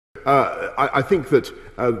I think that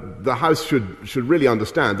the House should really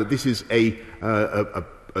understand that this is an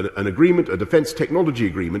agreement, a defence technology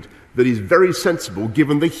agreement, that is very sensible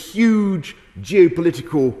given the huge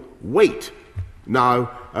geopolitical weight now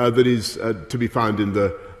that is to be found in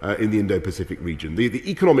the Indo-Pacific region. The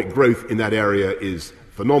economic growth in that area is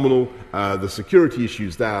phenomenal. The security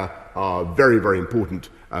issues there are very, very important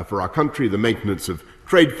for our country, the maintenance of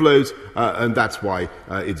trade flows, and that's why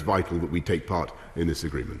it's vital that we take part in this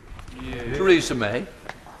agreement. Theresa May.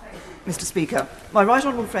 Mr. Speaker, my right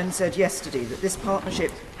honourable friend said yesterday that this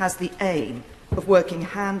partnership has the aim of working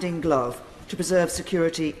hand in glove to preserve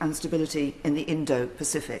security and stability in the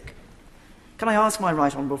Indo-Pacific. Can I ask my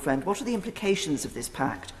right honourable friend, what are the implications of this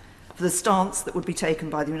pact for the stance that would be taken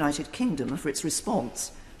by the United Kingdom and for its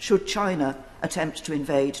response should China attempt to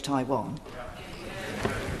invade Taiwan?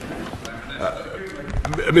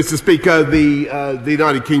 Mr. Speaker, the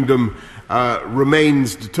United Kingdom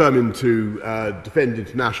remains determined to defend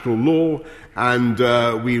international law, and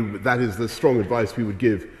that is the strong advice we would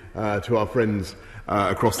give to our friends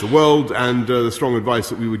across the world, and the strong advice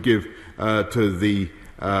that we would give to the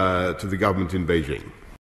government in Beijing.